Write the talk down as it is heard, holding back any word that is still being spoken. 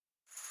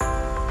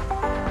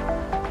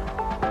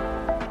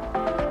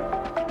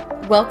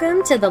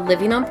Welcome to the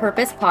Living on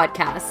Purpose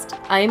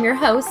podcast. I am your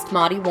host,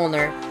 Maudie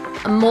Woolner,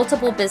 a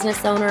multiple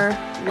business owner,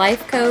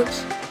 life coach,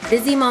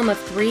 busy mom of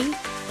 3,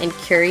 and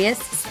curious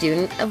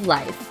student of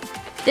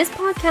life. This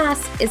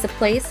podcast is a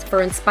place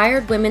for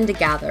inspired women to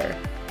gather.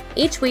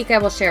 Each week I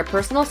will share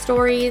personal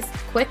stories,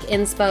 quick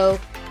inspo,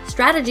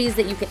 strategies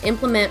that you can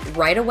implement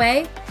right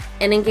away,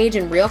 and engage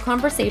in real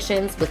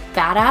conversations with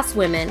badass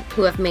women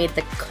who have made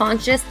the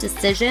conscious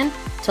decision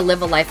to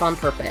live a life on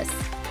purpose.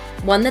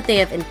 One that they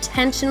have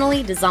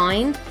intentionally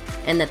designed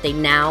and that they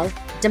now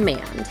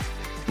demand.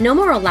 No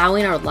more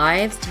allowing our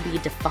lives to be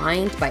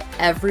defined by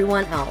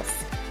everyone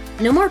else.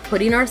 No more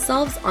putting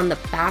ourselves on the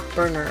back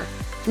burner.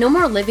 No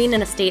more living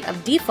in a state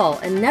of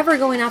default and never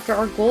going after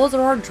our goals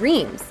or our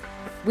dreams.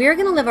 We are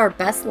going to live our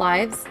best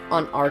lives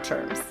on our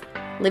terms.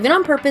 Living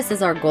on purpose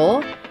is our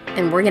goal,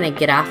 and we're going to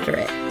get after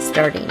it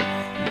starting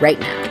right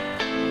now.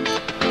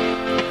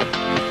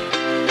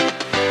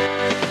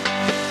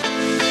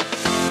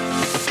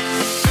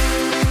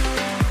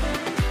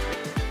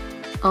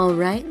 All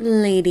right,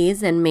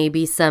 ladies and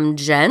maybe some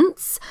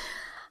gents,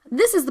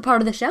 this is the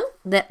part of the show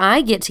that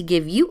I get to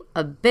give you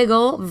a big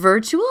ol'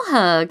 virtual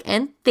hug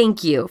and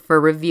thank you for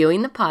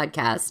reviewing the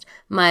podcast,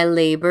 my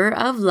labor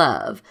of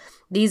love.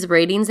 These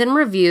ratings and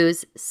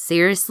reviews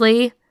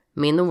seriously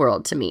mean the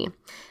world to me.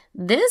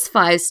 This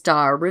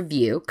 5-star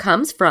review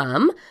comes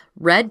from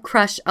Red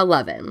Crush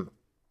 11.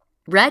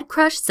 Red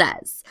Crush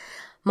says,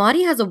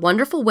 Maudie has a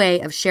wonderful way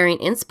of sharing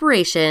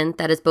inspiration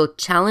that is both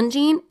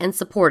challenging and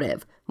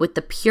supportive, with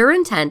the pure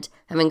intent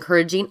of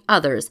encouraging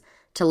others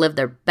to live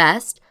their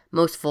best,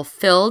 most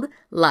fulfilled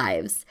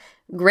lives.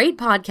 Great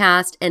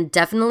podcast and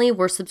definitely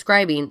worth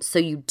subscribing so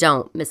you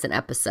don't miss an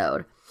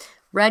episode.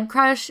 Red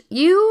Crush,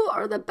 you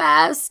are the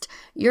best.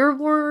 Your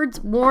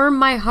words warm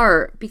my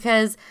heart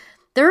because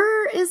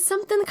there is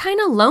something kind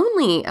of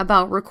lonely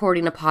about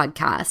recording a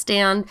podcast.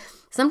 And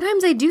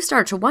sometimes I do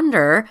start to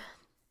wonder,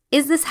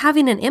 is this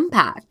having an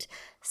impact?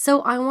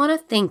 So I want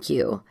to thank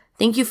you.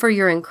 Thank you for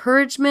your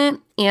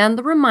encouragement and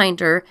the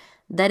reminder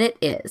that it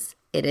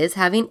is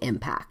having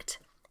impact.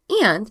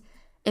 And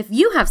if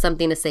you have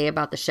something to say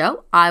about the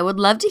show, I would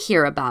love to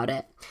hear about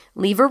it.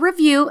 Leave a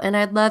review and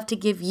I'd love to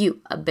give you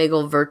a big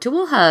ol'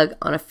 virtual hug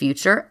on a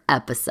future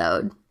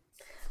episode.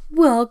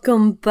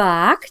 Welcome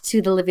back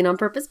to the Living on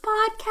Purpose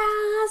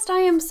podcast. I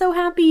am so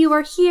happy you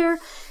are here.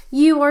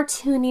 You are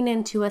tuning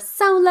into a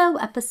solo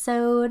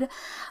episode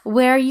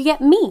where you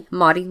get me,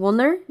 Maudie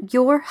Woolner,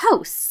 your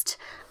host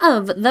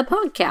of the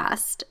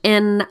podcast.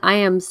 And I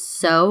am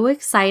so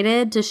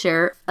excited to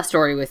share a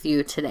story with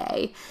you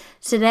today.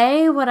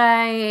 Today, what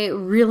I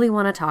really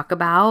want to talk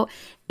about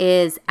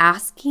is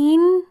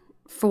asking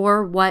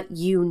for what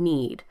you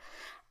need.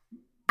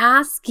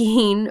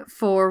 Asking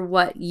for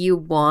what you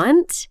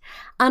want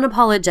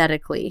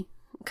unapologetically,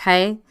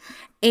 okay?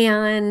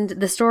 And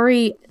the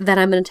story that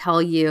I'm going to tell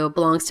you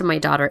belongs to my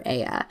daughter,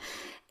 Aya.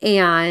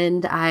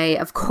 And I,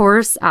 of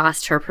course,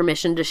 asked her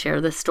permission to share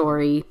the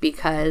story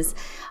because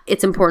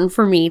it's important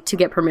for me to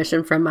get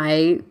permission from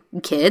my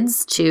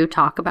kids to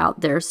talk about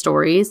their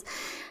stories.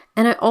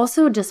 And I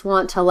also just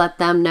want to let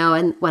them know,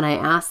 and when I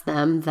ask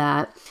them,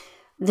 that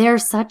they're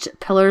such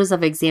pillars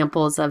of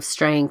examples of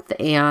strength,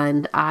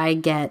 and I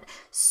get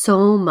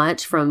so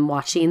much from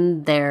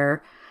watching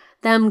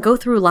them go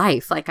through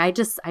life. Like I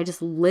just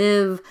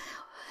live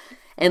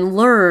and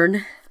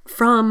learn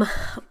from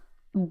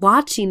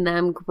watching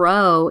them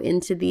grow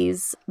into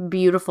these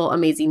beautiful,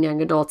 amazing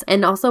young adults,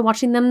 and also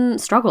watching them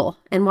struggle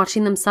and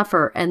watching them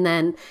suffer, and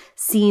then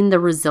seeing the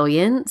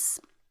resilience.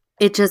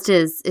 It's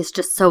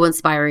just so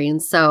inspiring.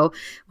 So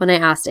when I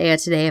asked Aya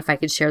today if I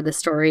could share this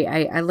story,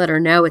 I let her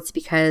know it's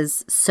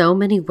because so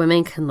many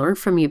women can learn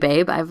from you,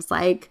 babe. I was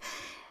like,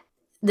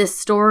 this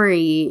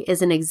story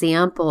is an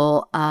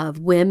example of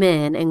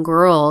women and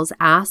girls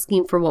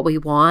asking for what we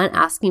want,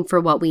 asking for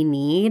what we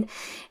need,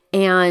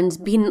 and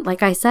being,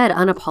 like I said,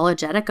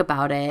 unapologetic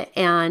about it.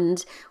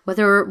 And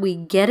whether we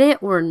get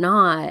it or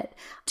not,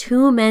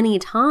 too many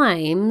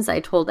times, I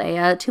told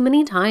Aya, too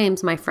many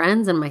times my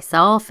friends and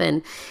myself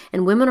and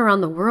women around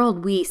the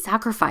world, we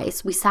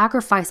sacrifice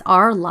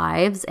our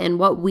lives and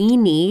what we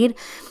need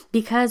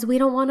because we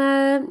don't want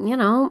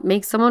to,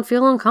 make someone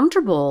feel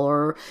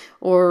uncomfortable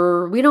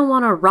or we don't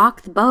want to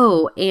rock the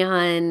boat.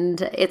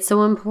 And it's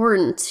so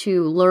important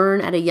to learn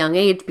at a young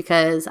age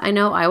because I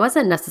know I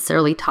wasn't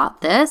necessarily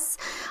taught this.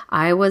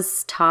 I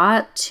was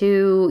taught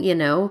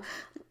to,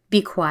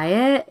 be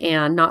quiet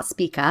and not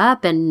speak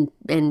up and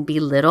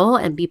belittle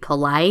and be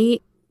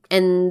polite.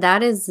 And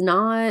that is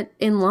not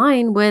in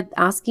line with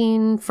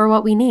asking for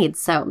what we need.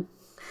 So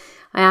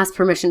I asked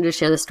permission to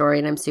share the story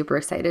and I'm super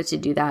excited to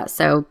do that.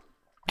 So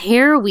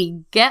here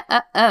we go.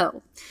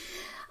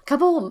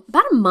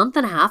 About a month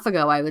and a half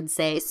ago, I would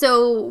say.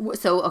 So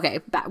okay,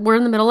 we're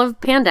in the middle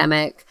of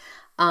pandemic.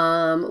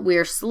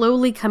 We're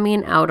slowly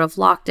coming out of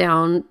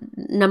lockdown.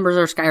 Numbers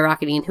are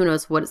skyrocketing. Who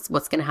knows what's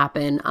going to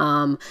happen.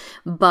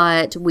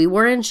 But we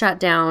were in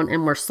shutdown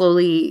and we're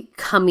slowly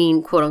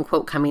coming, quote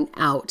unquote, coming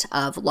out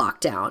of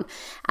lockdown.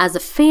 As a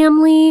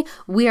family,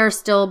 we are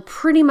still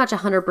pretty much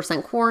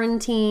 100%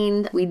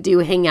 quarantined. We do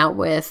hang out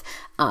with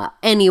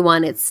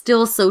anyone. It's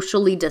still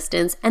socially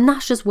distanced, and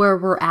that's just where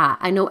we're at.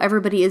 I know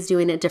everybody is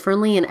doing it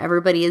differently and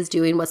everybody is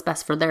doing what's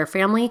best for their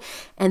family,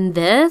 and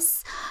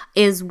this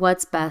is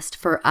what's best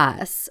for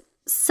us.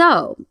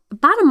 So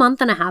about a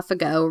month and a half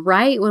ago,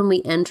 right when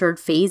we entered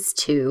phase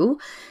 2,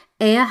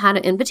 Aya had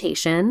an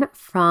invitation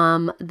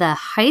from the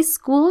high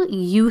school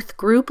youth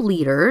group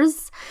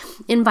leaders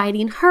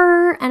inviting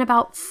her and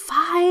about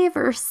 5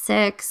 or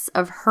 6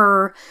 of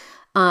her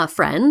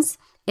friends.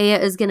 Aya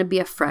is going to be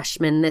a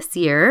freshman this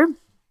year,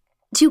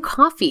 to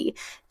coffee,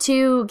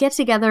 to get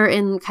together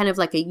in kind of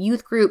like a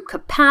youth group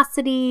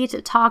capacity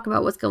to talk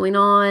about what's going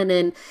on.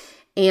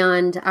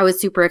 And I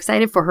was super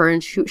excited for her,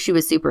 and she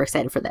was super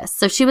excited for this.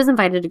 So she was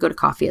invited to go to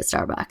coffee at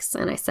Starbucks.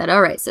 And I said,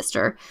 all right,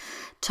 sister,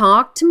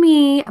 talk to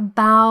me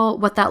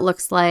about what that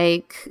looks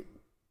like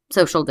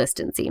social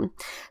distancing.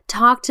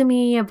 Talk to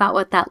me about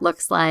what that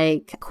looks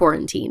like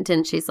quarantined.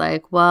 And she's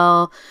like,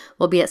 well,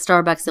 we'll be at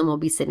Starbucks and we'll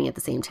be sitting at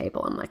the same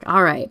table. I'm like,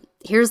 all right,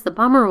 here's the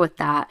bummer with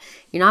that.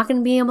 You're not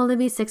going to be able to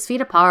be 6 feet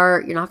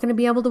apart. You're not going to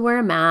be able to wear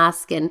a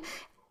mask, and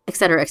et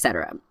cetera, et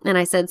cetera. And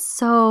I said,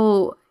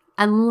 so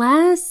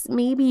unless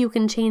maybe you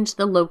can change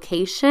the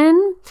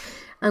location,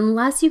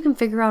 unless you can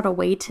figure out a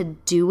way to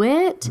do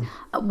it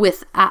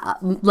with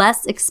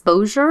less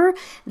exposure,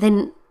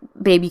 then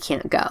babe, you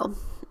can't go.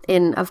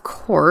 And of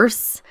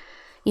course,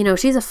 you know,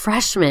 she's a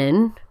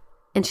freshman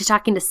and she's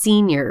talking to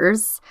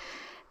seniors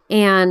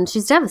and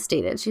she's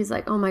devastated. She's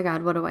like, oh my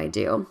God, what do I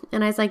do?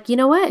 And I was like, you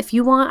know what? If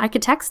you want, I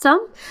could text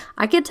them.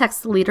 I could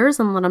text the leaders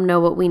and let them know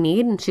what we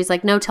need. And she's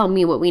like, no, tell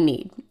me what we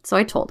need. So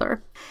I told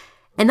her.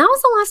 And that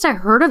was the last I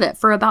heard of it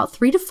for about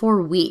 3 to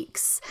 4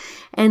 weeks.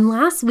 And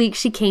last week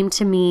she came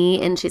to me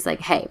and she's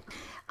like, hey,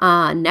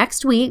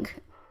 next week,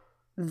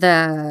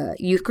 the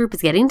youth group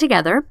is getting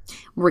together.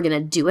 We're going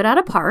to do it at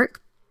a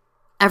park.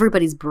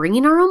 Everybody's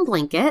bringing our own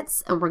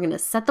blankets and we're going to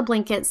set the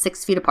blankets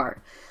 6 feet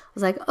apart. I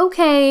was like,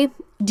 okay,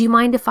 do you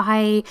mind if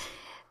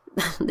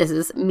this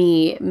is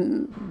me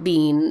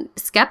being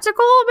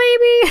skeptical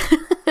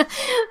maybe,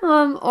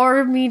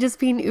 or me just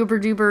being uber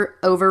duper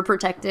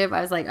overprotective. I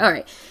was like, all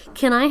right,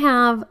 can I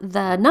have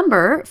the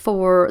number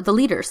for the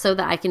leader so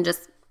that I can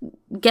just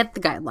get the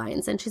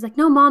guidelines? And she's like,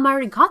 no, Mom, I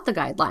already got the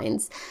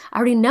guidelines. I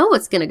already know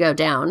what's going to go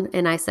down.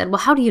 And I said, well,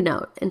 how do you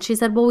know? And she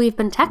said, well, we've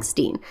been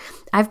texting.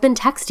 I've been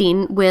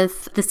texting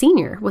with the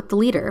senior, with the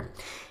leader.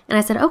 And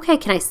I said, okay,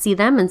 can I see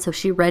them? And so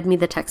she read me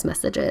the text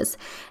messages.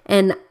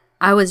 And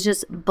I was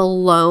just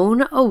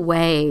blown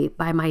away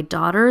by my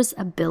daughter's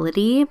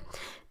ability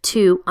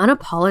to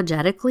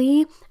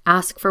unapologetically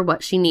ask for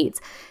what she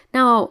needs.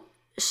 Now,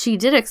 she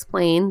did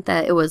explain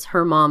that it was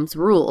her mom's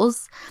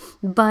rules,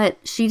 but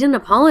she didn't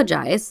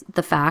apologize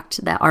the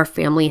fact that our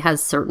family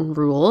has certain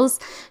rules.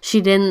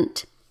 She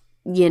didn't,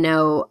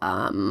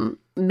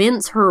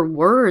 mince her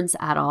words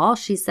at all.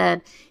 She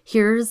said,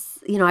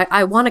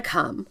 I want to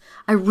come.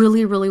 I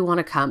really, really want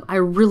to come. I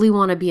really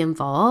want to be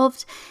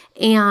involved.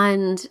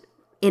 And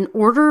in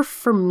order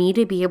for me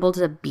to be able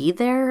to be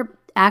there,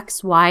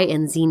 X, Y,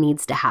 and Z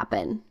needs to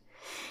happen.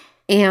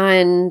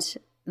 And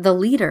the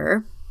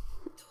leader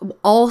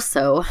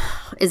also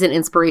is an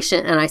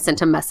inspiration. And I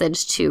sent a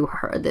message to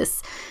her,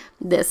 this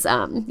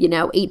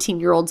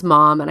 18-year-old's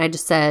mom. And I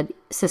just said,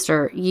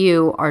 sister,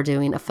 you are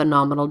doing a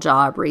phenomenal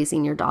job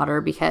raising your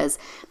daughter, because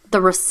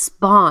the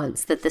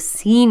response that the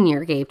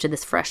senior gave to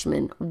this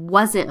freshman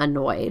wasn't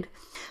annoyed,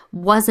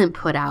 wasn't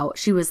put out.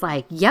 She was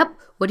like, yep,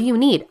 what do you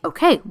need?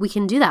 Okay, we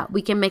can do that.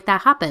 We can make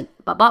that happen.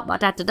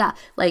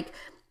 Like,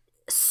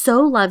 so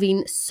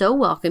loving, so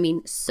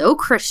welcoming, so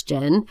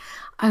Christian.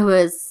 I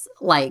was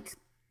like,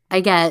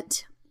 I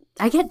get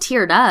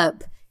teared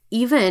up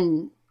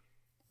even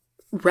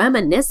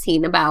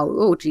reminiscing about,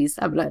 oh geez,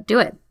 I'm gonna do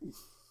it.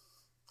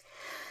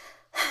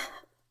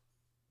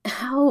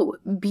 How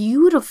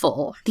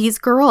beautiful these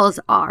girls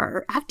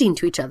are acting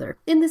to each other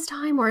in this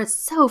time where it's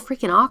so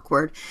freaking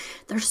awkward.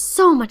 There's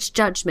so much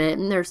judgment,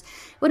 and it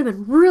would have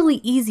been really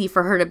easy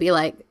for her to be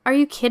like, are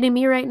you kidding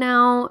me right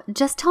now?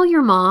 Just tell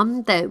your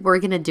mom that we're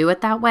going to do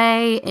it that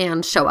way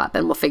and show up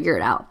and we'll figure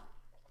it out.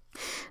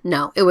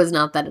 No, it was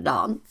not that at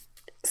all.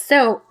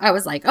 So I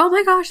was like, oh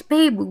my gosh,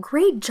 babe,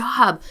 great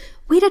job.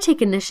 Way to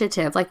take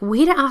initiative, like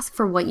way to ask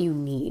for what you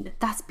need.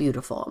 That's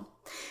beautiful.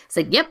 It's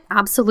like, yep,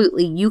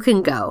 absolutely. You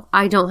can go.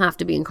 I don't have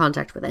to be in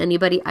contact with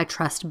anybody. I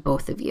trust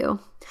both of you.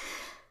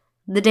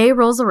 The day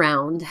rolls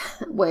around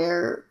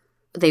where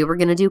they were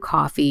going to do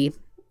coffee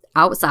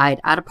outside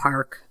at a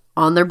park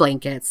on their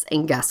blankets.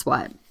 And guess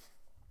what?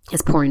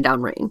 It's pouring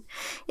down rain.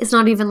 It's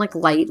not even like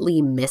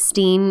lightly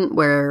misting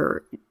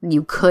where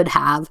you could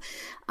have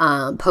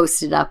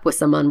posted up with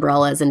some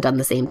umbrellas and done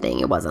the same thing.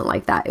 It wasn't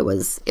like that. It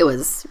was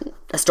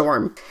a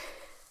storm.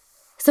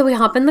 So we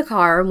hop in the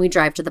car and we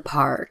drive to the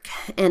park,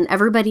 and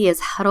everybody is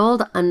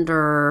huddled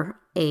under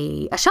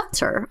a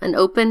shelter, an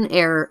open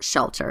air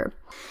shelter.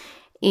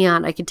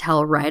 And I could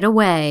tell right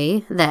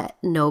away that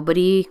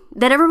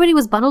everybody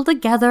was bundled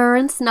together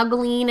and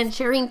snuggling and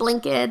sharing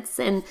blankets.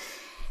 And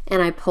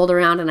I pulled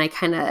around and I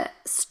kind of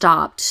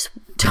stopped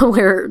to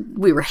where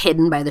we were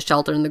hidden by the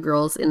shelter and the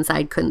girls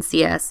inside couldn't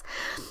see us.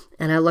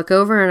 And I look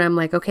over and I'm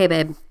like, okay,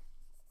 babe,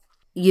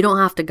 you don't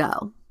have to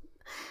go.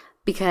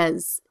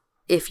 Because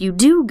if you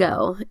do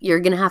go, you're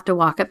going to have to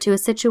walk up to a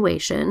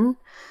situation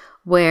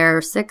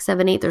where 6,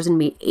 7, 8, there's going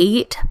to be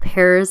 8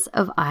 pairs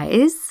of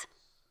eyes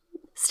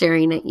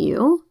staring at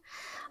you,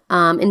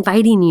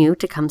 inviting you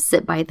to come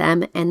sit by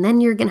them. And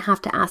then you're going to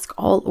have to ask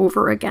all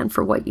over again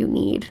for what you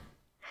need.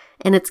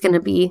 And it's going to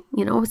be,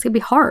 it's going to be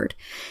hard.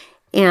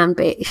 And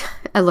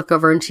I look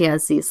over and she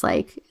has these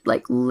like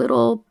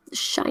little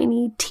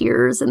shiny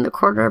tears in the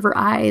corner of her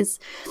eyes.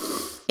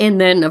 And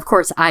then, of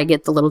course, I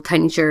get the little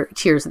tiny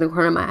tears in the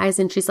corner of my eyes.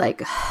 And she's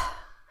like,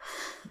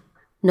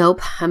 nope,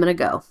 I'm going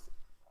to go.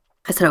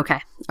 I said, okay,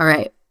 all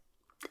right.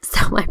 So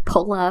I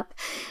pull up.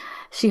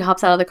 She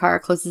hops out of the car,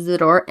 closes the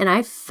door. And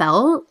I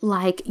felt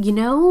like,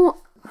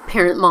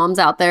 parent moms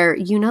out there,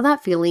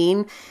 that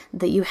feeling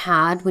that you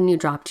had when you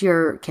dropped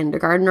your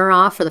kindergartner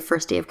off for the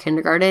first day of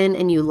kindergarten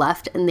and you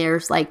left and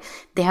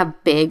they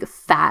have big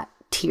fat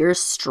tears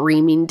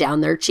streaming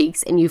down their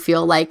cheeks and you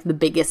feel like the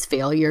biggest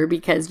failure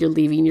because you're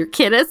leaving your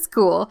kid at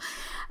school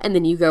and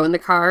then you go in the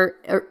car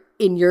or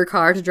in your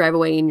car to drive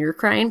away and you're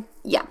crying.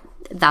 Yeah,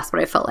 that's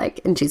what I felt like.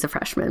 And she's a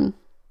freshman.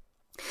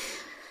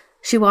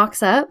 She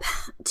walks up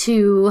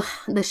to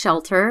the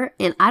shelter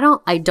and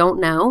I don't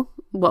know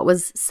what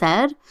was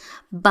said,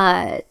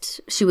 but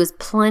she was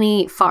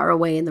plenty far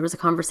away and there was a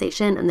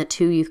conversation and the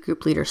 2 youth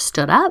group leaders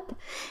stood up.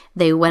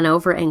 They went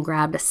over and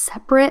grabbed a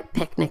separate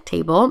picnic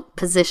table,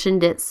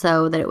 positioned it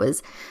so that it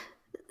was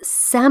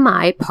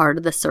semi part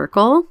of the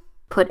circle,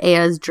 put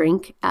Aya's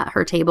drink at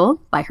her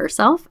table by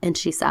herself, and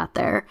she sat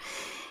there.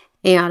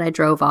 And I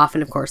drove off,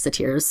 and of course the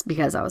tears,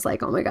 because I was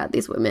like, oh my God,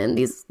 these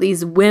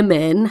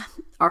women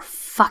are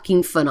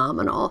fucking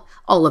phenomenal,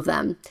 all of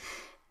them.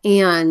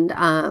 And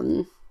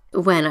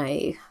when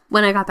I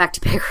got back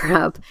to pick her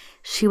up,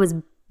 she was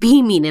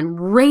beaming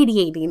and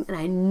radiating. And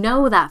I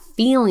know that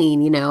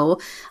feeling,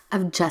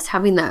 of just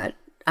having that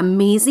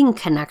amazing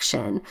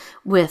connection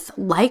with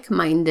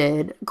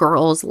like-minded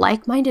girls,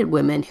 like-minded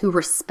women who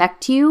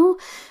respect you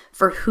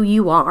for who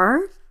you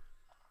are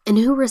and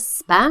who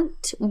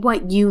respect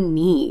what you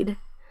need.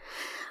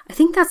 I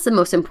think that's the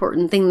most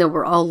important thing that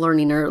we're all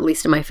learning, or at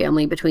least in my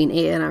family between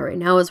Aya and I right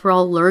now, is we're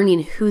all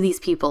learning who these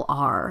people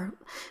are.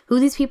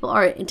 Who these people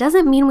are. It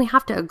doesn't mean we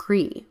have to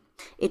agree.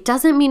 It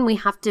doesn't mean we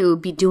have to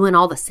be doing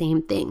all the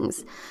same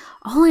things.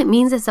 All it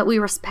means is that we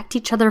respect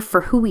each other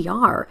for who we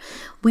are.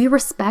 We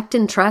respect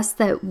and trust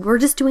that we're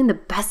just doing the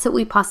best that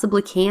we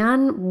possibly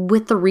can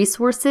with the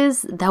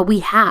resources that we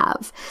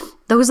have.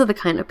 Those are the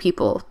kind of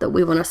people that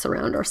we want to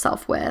surround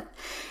ourselves with.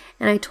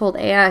 And I told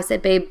Aya, I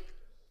said, babe,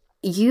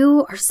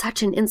 you are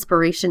such an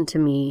inspiration to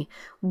me.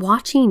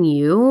 Watching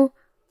you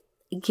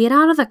get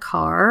out of the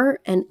car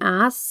and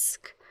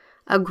ask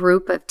a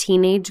group of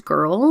teenage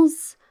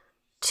girls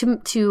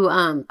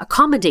to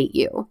accommodate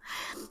you,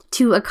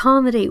 to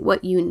accommodate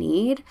what you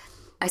need.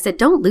 I said,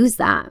 don't lose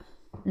that.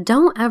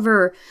 Don't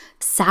ever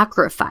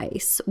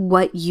sacrifice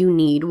what you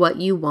need, what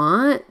you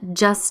want,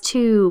 just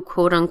to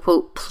quote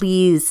unquote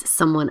please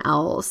someone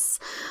else.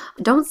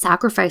 Don't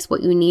sacrifice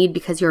what you need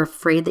because you're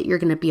afraid that you're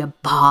going to be a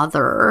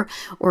bother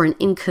or an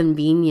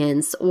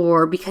inconvenience,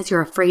 or because you're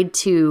afraid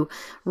to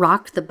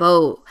rock the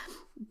boat.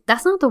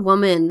 That's not the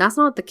woman, that's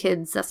not the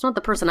kids, that's not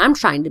the person I'm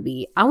trying to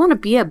be. I want to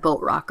be a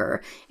boat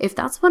rocker. If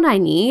that's what I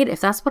need,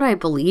 if that's what I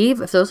believe,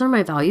 if those are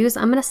my values,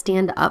 I'm going to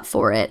stand up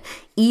for it,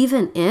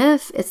 even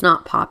if it's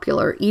not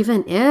popular,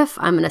 even if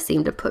I'm going to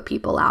seem to put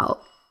people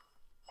out,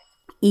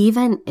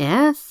 even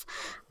if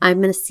I'm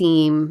going to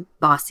seem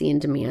bossy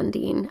and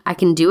demanding. I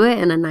can do it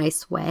in a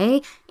nice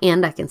way,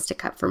 and I can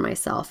stick up for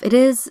myself. It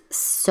is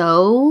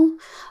so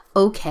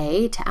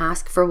okay to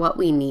ask for what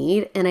we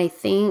need. And I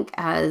think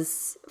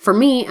for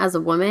me as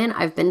a woman,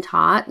 I've been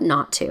taught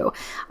not to.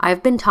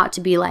 I've been taught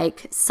to be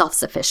like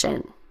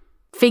self-sufficient.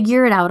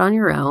 Figure it out on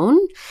your own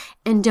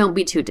and don't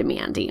be too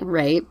demanding,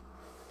 right?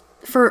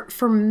 For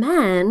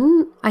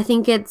men, I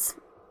think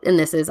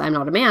I'm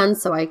not a man,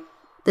 so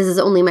this is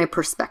only my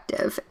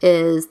perspective,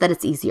 is that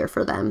it's easier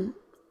for them.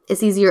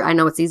 It's easier. I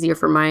know it's easier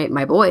for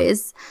my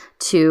boys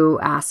to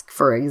ask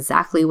for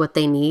exactly what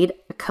they need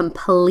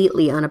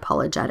completely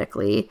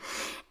unapologetically.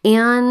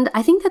 And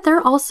I think that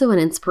they're also an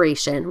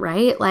inspiration,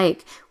 right?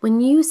 Like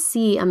when you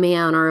see a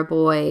man or a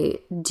boy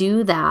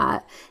do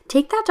that,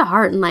 take that to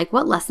heart and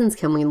what lessons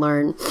can we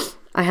learn?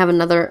 I have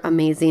another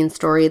amazing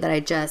story that I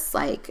just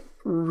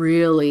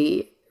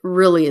really,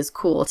 really is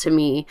cool to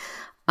me.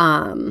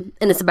 And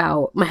it's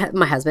about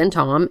my husband,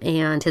 Tom,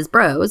 and his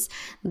bros.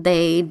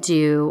 They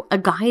do a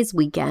guys'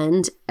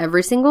 weekend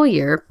every single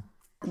year.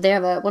 They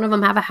have one of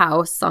them have a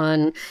house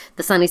on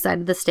the sunny side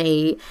of the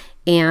state,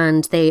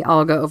 and they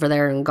all go over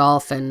there and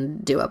golf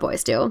and do what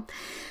boys do.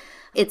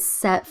 It's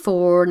set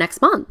for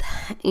next month.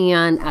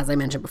 And as I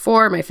mentioned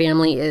before, my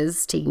family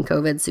is taking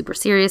COVID super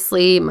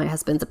seriously. My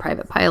husband's a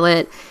private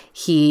pilot.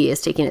 He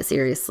is taking it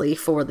seriously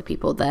for the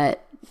people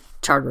that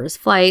charter his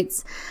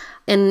flights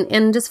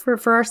and just for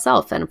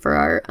ourselves and for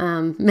our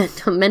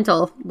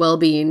mental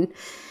well-being.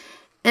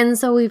 And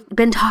so we've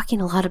been talking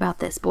a lot about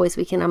this boys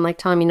weekend. I'm like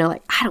telling him,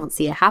 like, I don't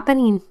see it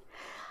happening.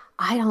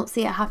 I don't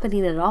see it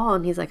happening at all.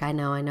 And he's like, I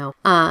know.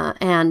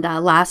 And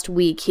last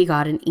week he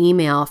got an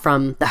email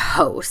from the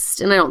host.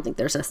 And I don't think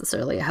there's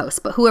necessarily a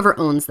host, but whoever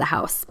owns the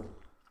house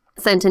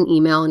sent an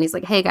email. And he's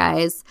like, hey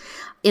guys,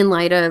 in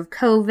light of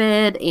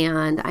COVID,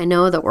 and I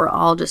know that we're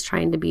all just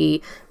trying to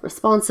be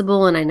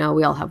responsible. And I know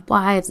we all have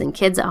wives and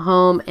kids at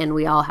home and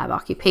we all have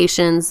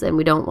occupations and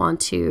we don't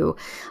want to,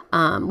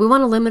 we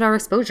want to limit our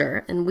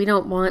exposure and we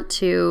don't want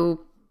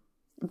to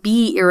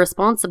be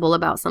irresponsible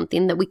about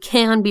something that we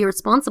can be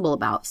responsible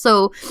about.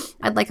 So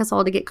I'd like us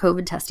all to get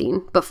COVID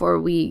testing before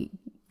we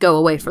go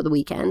away for the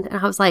weekend.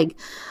 And I was like,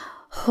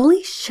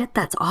 holy shit,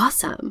 that's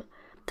awesome.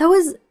 That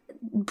was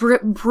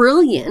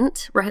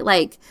brilliant, right?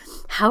 Like,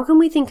 how can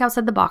we think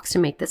outside the box to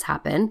make this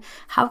happen?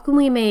 How can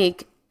we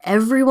make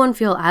everyone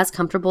feel as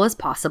comfortable as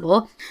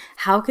possible?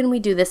 How can we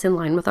do this in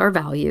line with our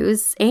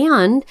values?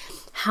 And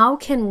how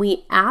can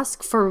we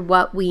ask for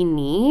what we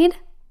need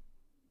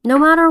no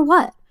matter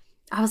what?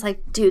 I was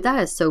like, dude, that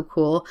is so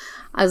cool.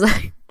 I was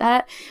like,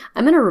 I'm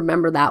going to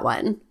remember that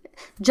one.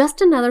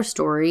 Just another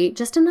story,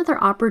 just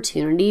another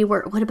opportunity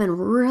where it would have been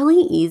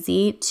really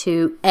easy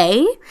to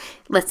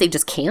let's say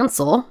just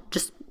cancel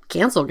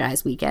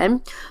guys'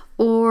 weekend,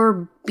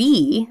 or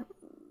B,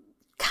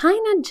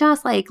 kind of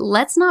just like,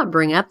 let's not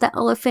bring up the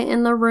elephant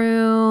in the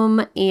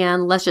room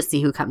and let's just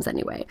see who comes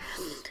anyway.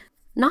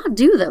 Not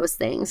do those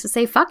things, to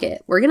say, fuck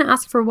it. We're going to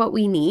ask for what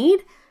we need.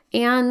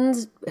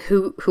 And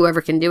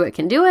whoever can do it,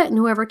 and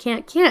whoever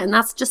can't. And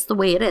that's just the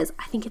way it is.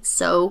 I think it's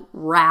so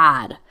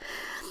rad.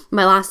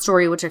 My last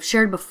story, which I've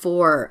shared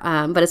before,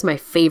 but it's my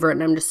favorite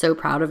and I'm just so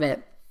proud of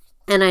it.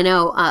 And I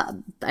know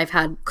I've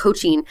had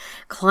coaching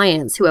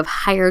clients who have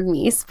hired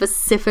me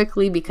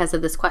specifically because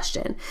of this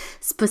question.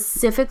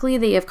 Specifically,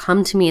 they have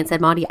come to me and said,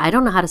 Maudie, I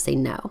don't know how to say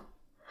no.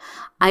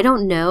 I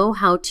don't know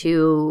how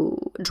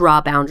to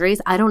draw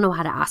boundaries. I don't know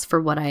how to ask for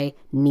what I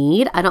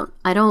need. I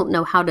don't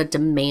know how to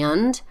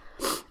demand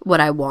what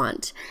I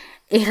want.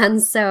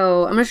 And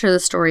so I'm going to share the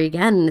story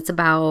again. It's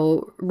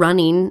about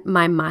running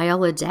my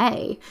mile a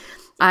day.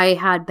 I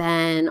had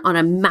been on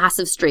a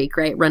massive streak,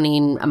 right?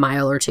 Running a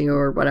mile or two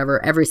or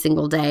whatever every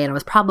single day. And I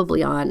was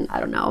probably on,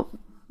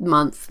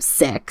 month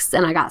 6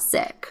 and I got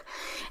sick.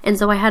 And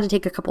so I had to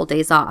take a couple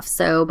days off.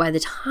 So by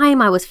the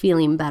time I was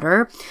feeling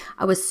better,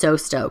 I was so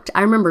stoked.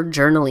 I remember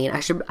journaling.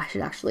 I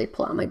should actually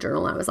pull out my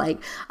journal. I was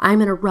like, I'm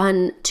going to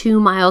run 2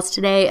 miles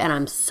today and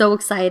I'm so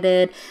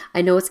excited.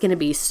 I know it's going to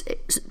be,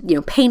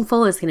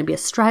 painful. It's going to be a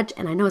stretch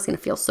and I know it's going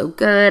to feel so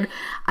good.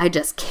 I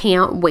just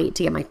can't wait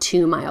to get my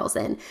 2 miles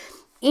in.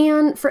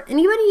 And for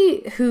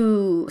anybody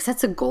who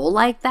sets a goal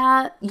like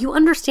that, you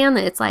understand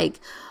that it's like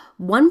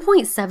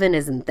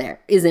 1.7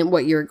 isn't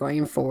what you're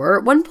going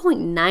for.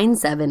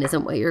 1.97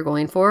 isn't what you're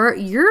going for.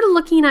 You're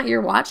looking at your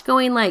watch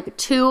going like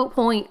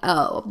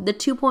 2.0. The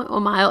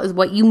 2.0 mile is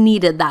what you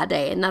needed that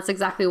day. And that's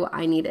exactly what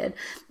I needed.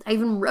 I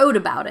even wrote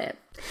about it.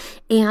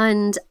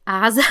 And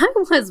as I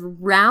was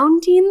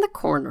rounding the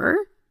corner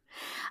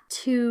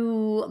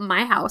to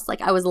my house,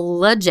 like I was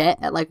legit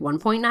at like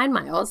 1.9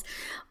 miles.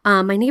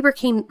 My neighbor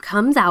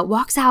comes out,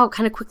 walks out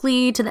kind of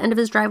quickly to the end of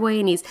his driveway,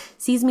 and he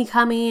sees me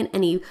coming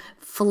and he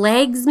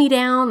flags me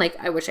down. Like,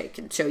 I wish I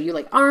could show you,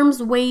 like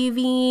arms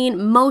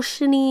waving,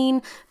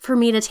 motioning for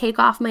me to take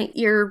off my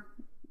ear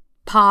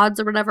pods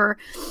or whatever.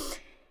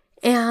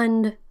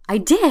 And I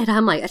did.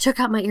 I took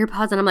out my ear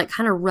pods and I'm like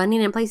kind of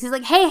running in place. He's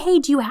like, hey,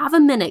 do you have a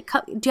minute?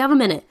 Do you have a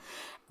minute?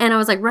 And I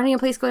was like running in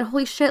place going,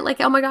 holy shit, like,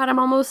 oh my God, I'm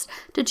almost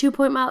to 2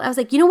 miles. I was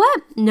like, you know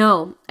what?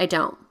 No, I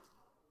don't.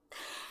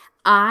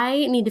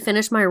 I need to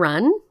finish my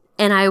run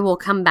and I will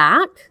come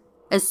back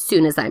as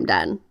soon as I'm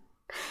done.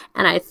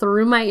 And I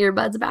threw my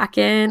earbuds back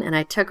in and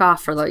I took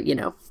off for the,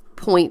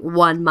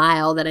 0.1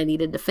 mile that I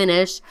needed to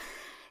finish.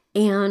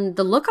 And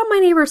the look on my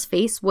neighbor's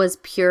face was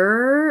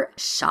pure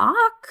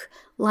shock.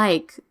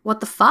 Like, what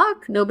the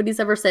fuck? Nobody's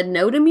ever said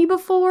no to me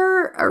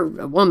before. Or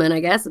a woman, I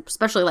guess,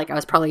 especially like I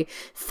was probably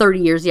 30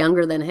 years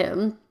younger than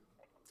him.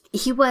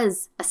 He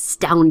was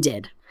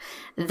astounded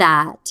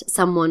that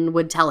someone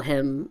would tell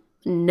him,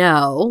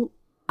 no,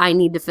 I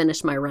need to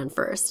finish my run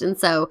first. And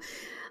so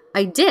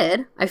I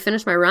did. I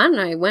finished my run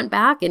and I went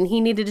back and he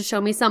needed to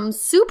show me something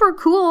super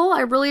cool. I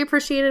really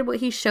appreciated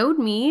what he showed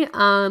me.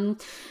 And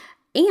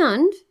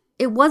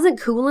it wasn't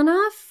cool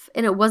enough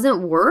and it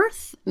wasn't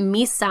worth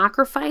me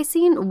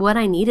sacrificing what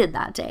I needed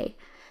that day.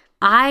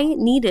 I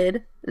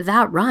needed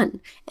that run.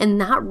 And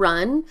that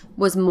run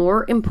was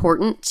more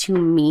important to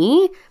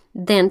me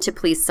than to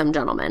please some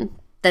gentleman,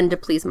 than to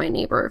please my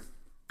neighbor.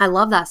 I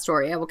love that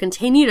story. I will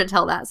continue to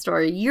tell that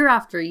story year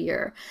after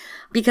year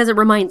because it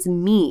reminds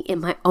me in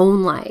my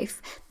own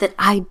life that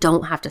I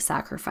don't have to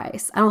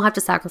sacrifice. I don't have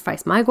to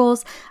sacrifice my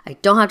goals. I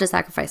don't have to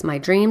sacrifice my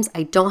dreams.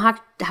 I don't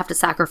have to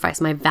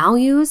sacrifice my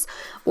values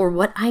or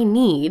what I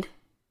need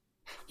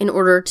in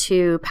order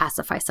to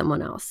pacify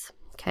someone else.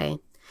 Okay.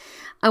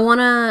 I want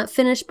to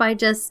finish by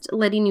just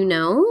letting you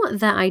know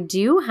that I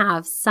do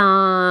have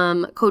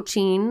some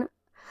coaching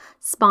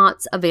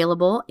spots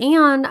available,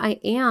 and I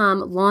am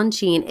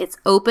launching, it's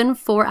open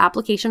for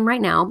application right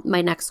now,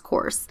 my next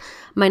course.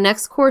 My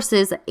next course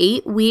is an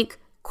 8-week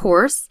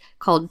course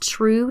called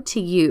True to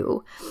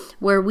You,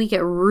 where we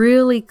get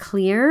really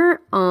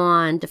clear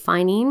on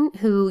defining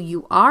who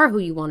you are, who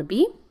you want to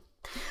be,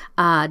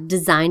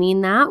 designing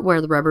that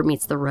where the rubber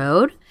meets the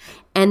road,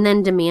 and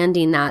then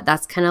demanding that.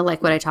 That's kind of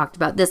like what I talked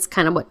about. This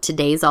kind of what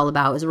today's all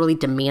about, is really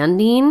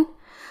demanding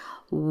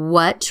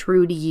what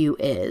true to you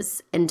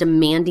is and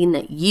demanding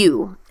that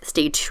you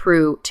stay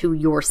true to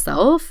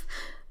yourself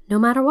no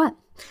matter what.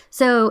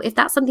 So if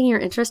that's something you're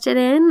interested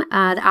in,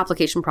 the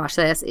application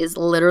process is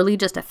literally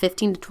just a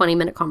 15 to 20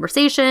 minute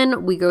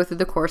conversation. We go through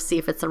the course, see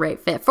if it's the right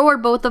fit for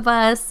both of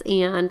us,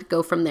 and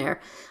go from there.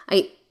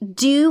 I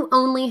do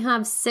only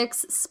have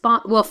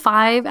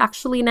 5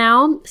 actually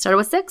now. Started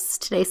with 6.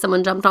 Today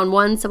someone jumped on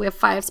 1, so we have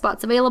 5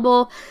 spots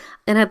available.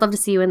 And I'd love to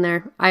see you in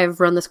there. I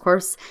have run this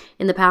course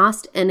in the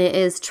past, and it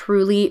is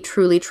truly,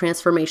 truly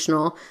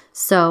transformational.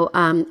 So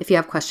if you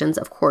have questions,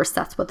 of course,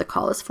 that's what the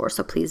call is for.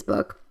 So please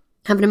book.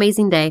 Have an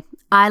amazing day.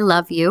 I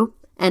love you,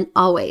 and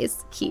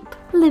always keep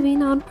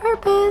living on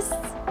purpose.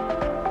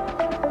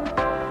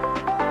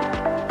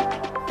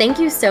 Thank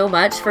you so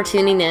much for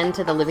tuning in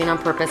to the Living on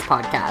Purpose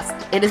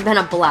podcast. It has been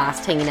a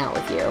blast hanging out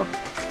with you.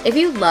 If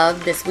you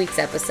loved this week's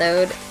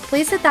episode,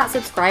 please hit that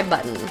subscribe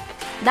button.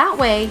 That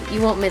way,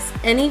 you won't miss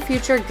any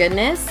future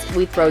goodness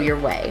we throw your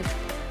way.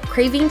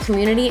 Craving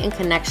community and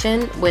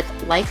connection with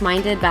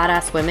like-minded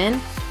badass women?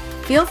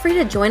 Feel free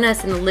to join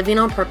us in the Living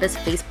on Purpose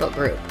Facebook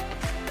group.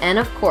 And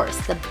of course,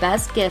 the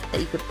best gift that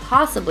you could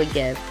possibly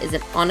give is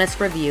an honest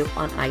review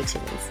on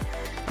iTunes.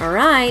 All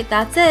right,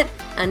 that's it.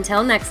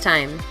 Until next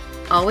time,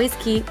 always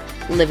keep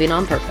living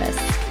on purpose.